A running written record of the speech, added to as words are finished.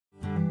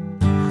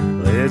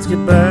Let's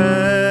get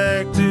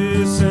back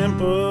to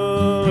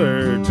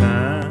simpler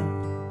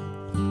time,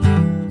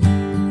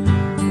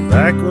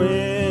 back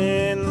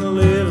when the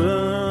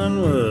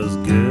living was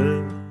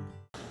good.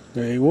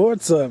 Hey,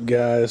 what's up,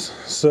 guys?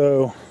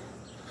 So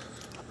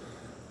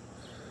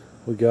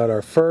we got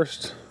our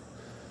first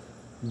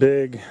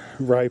big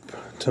ripe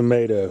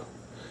tomato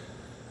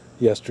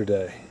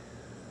yesterday,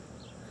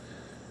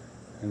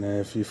 and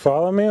if you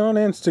follow me on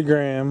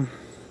Instagram,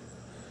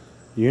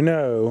 you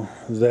know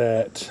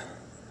that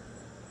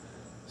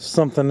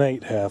something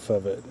ate half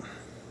of it.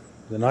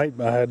 The night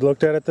I had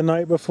looked at it the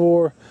night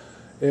before,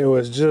 it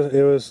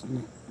was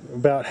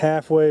about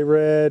halfway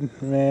red.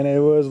 Man, it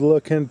was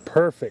looking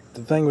perfect.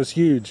 The thing was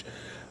huge,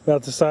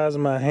 about the size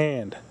of my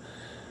hand.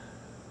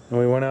 And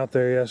we went out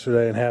there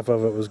yesterday and half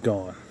of it was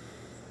gone.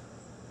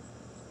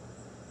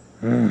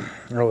 I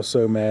was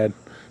so mad.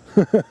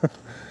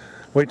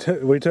 we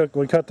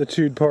cut the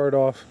chewed part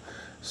off,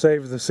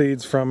 saved the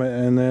seeds from it,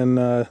 and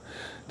then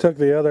took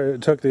the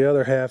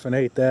other half and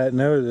ate that, and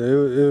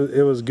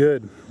it was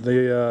good.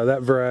 That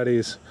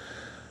variety's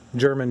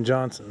German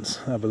Johnsons,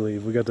 I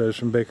believe. We got those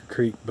from Baker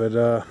Creek.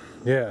 But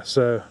yeah,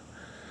 so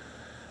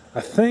I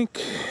think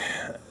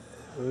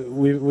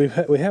we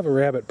have a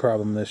rabbit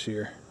problem this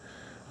year.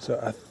 So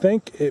I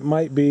think it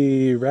might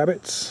be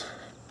rabbits,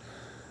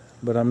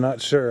 but I'm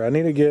not sure. I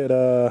need to get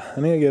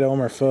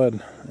Elmer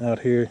Fudd out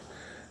here,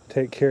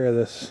 take care of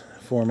this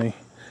for me.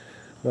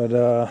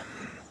 But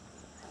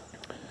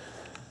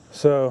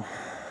so,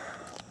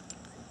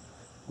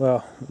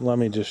 well, let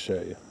me just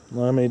show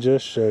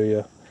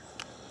you.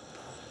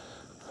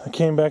 I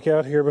came back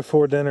out here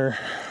before dinner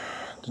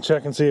to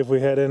check and see if we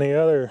had any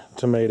other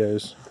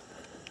tomatoes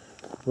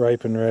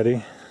ripe and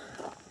ready.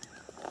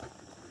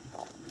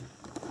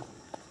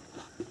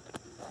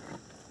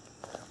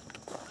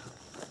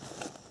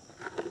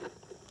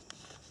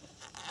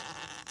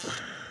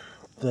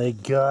 They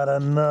got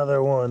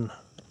another one.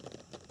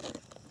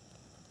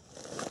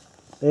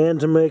 And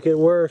to make it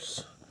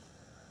worse,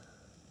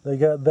 they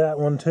got that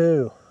one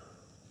too.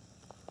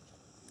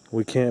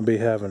 We can't be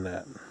having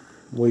that.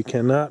 We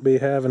cannot be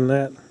having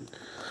that.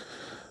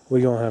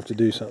 We're gonna have to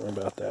do something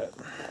about that.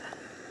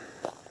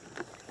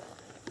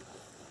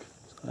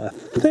 I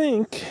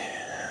think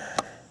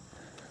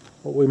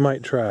what we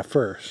might try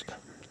first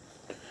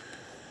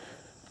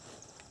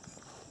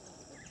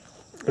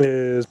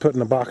is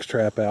putting a box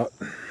trap out.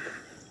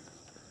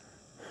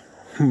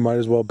 Might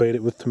as well bait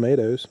it with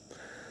tomatoes.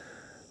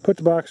 Put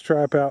the box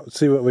trap out,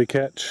 see what we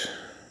catch.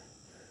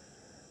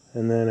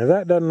 And then if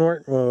that doesn't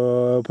work,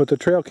 we'll put the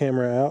trail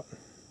camera out.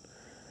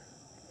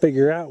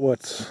 Figure out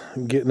what's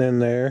getting in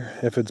there.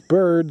 If it's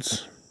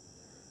birds,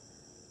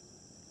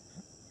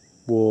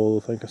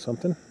 we'll think of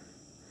something.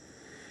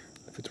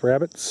 If it's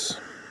rabbits,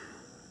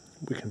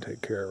 we can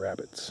take care of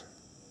rabbits.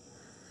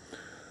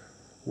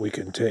 We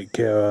can take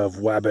care of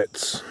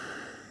wabbits.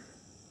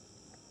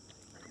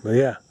 But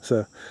yeah,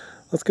 so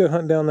let's go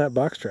hunt down that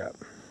box trap.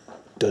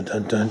 Dun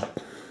dun dun.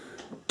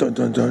 Dun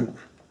dun dun.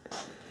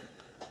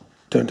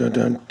 Dun dun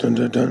dun dun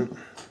dun dun.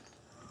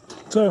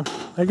 So,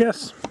 I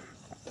guess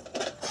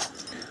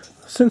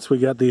since we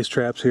got these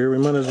traps here, we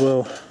might as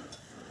well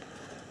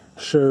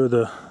show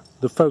the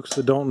folks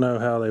that don't know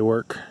how they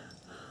work.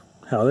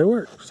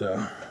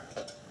 So,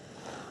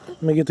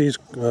 let me get these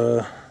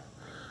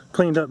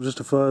cleaned up just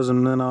a fuzz,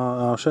 and then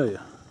I'll show you.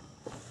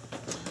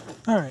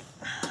 Alright,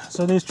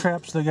 so these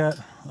traps, they got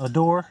a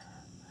door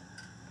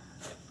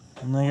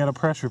and they got a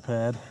pressure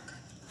pad.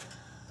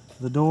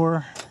 The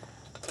door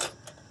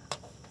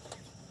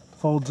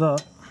folds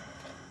up.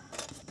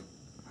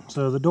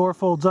 So the door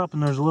folds up,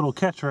 and there's a little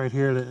catch right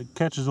here that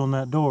catches on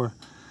that door,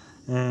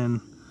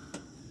 and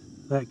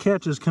that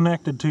catch is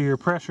connected to your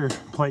pressure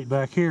plate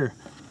back here.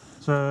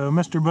 So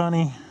Mr.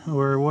 Bunny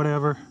or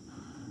whatever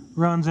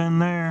runs in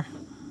there,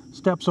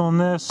 steps on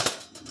this,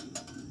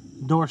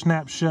 door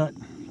snaps shut.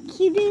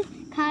 Can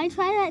I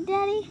try that,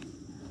 Daddy?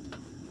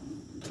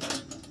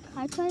 Can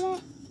I try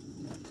that?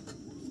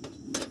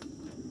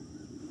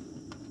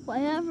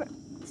 Whatever.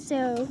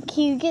 So,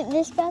 can you get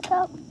this back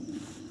up?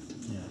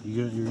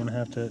 Yeah, you're gonna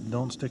have to.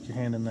 Don't stick your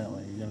hand in that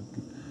way. You're gonna.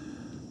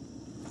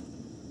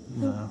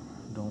 No,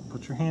 don't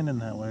put your hand in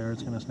that way, or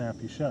it's gonna snap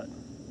you shut.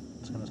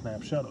 It's gonna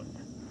snap shut on you.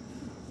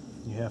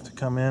 You have to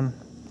come in,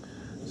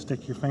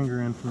 stick your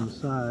finger in from the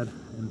side,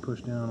 and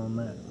push down on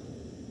that.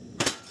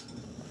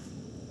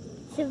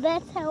 So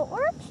that's how it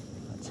works?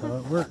 That's how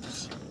it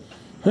works.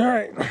 All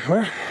right,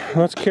 well,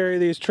 let's carry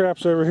these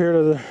traps over here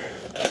to the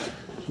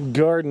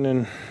garden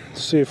and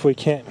see if we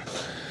can't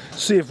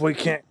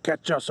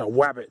catch us a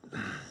wabbit.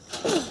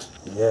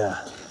 Yeah.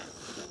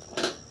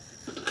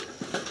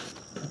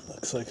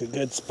 Looks like a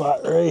good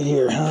spot right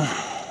here, huh?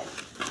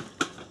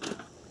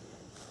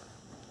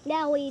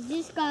 Now we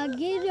just gotta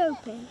get it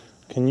open.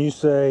 Can you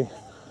say,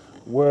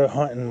 we're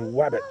hunting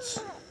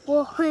wabbits?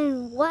 We're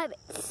hunting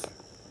wabbits.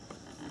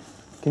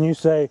 Can you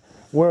say,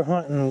 we're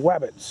hunting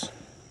wabbits?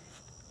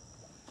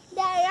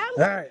 Daddy,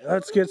 Alright,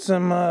 let's get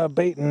some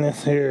bait in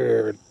this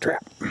here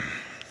trap.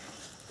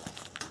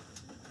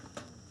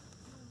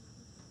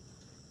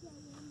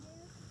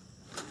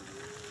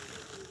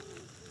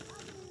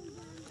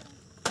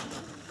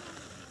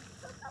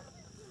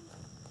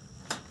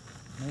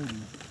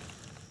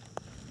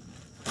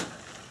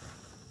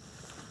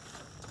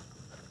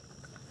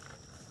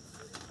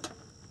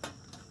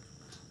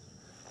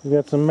 We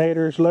got some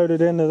maters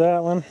loaded into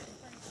that one.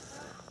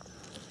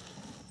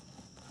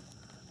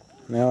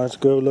 Now let's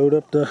go load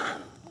up the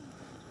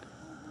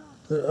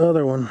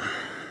other one.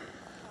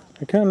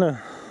 I can't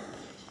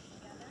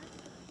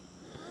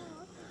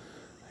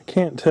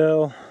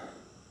tell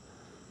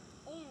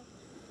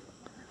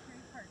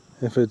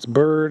if it's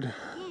bird,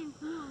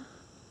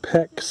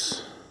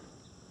 pecks,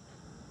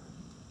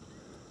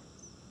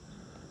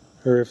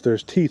 or if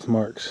there's teeth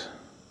marks.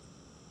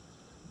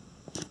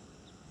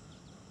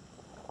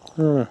 I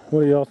don't know.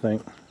 What do y'all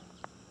think?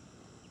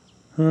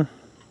 Huh?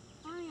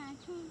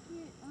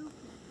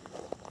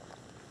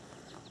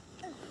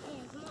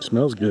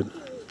 Smells good.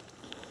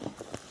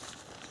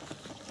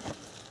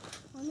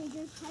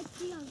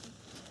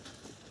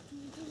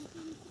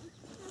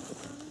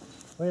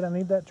 Wait, I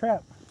need that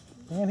trap.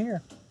 In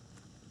here.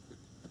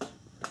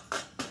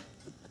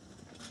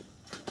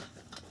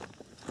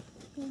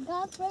 You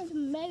gotta throw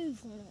some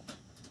moves in it.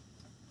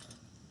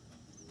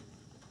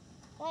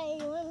 Hey,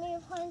 you want me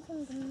to find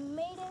some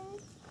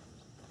tomatoes?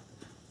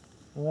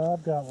 Well,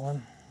 I've got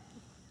one.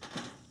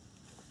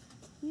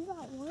 You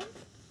got one?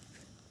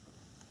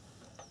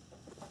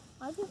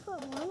 I just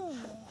put one in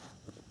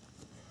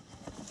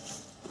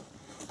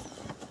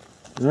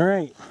there.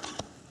 Alright.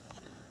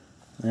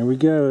 There we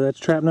go. That's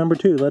trap number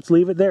 2. Let's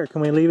leave it there.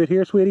 Can we leave it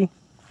here, sweetie?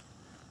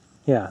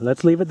 Yeah,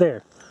 let's leave it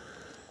there.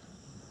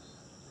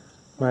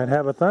 Might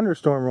have a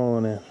thunderstorm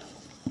rolling in.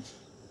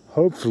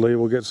 Hopefully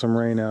we'll get some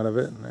rain out of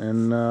it.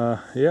 And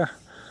yeah,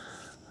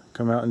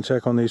 come out and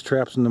check on these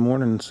traps in the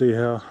morning and see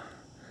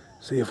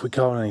if we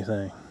caught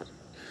anything.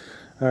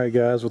 Alright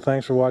guys, well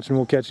thanks for watching.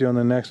 We'll catch you on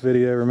the next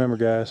video. Remember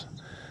guys,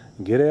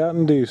 get out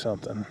and do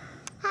something.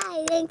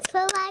 Hi, thanks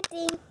for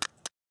watching.